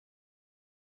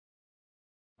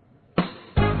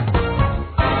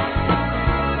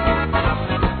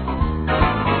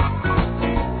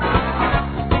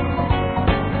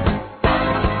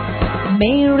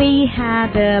Mary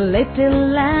had a little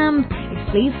lamb,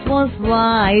 its fleece was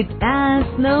white as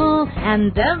snow,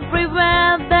 and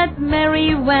everywhere that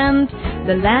Mary went,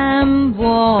 the lamb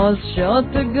was sure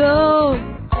to go.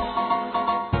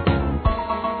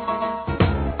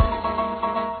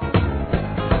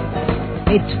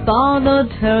 It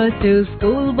followed her to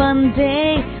school one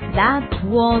day, that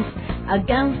was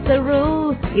against the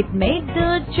rule. It made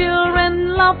the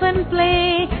children laugh and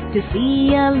play to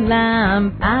see a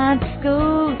lamb at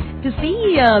school, to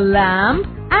see a lamb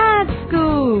at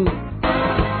school.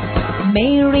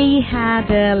 Mary had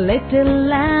a little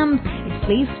lamb, its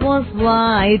fleece was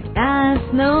white as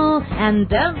snow,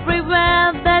 and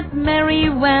everywhere that Mary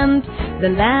went, the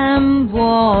lamb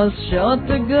was sure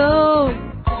to go.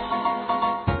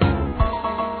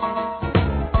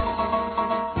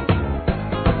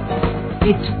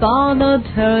 It followed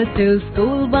her to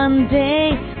school one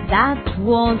day, that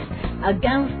was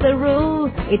against the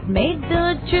rule. It made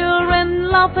the children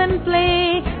laugh and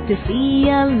play to see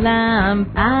a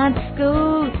lamb at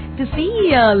school, to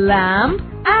see a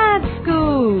lamb at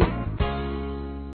school.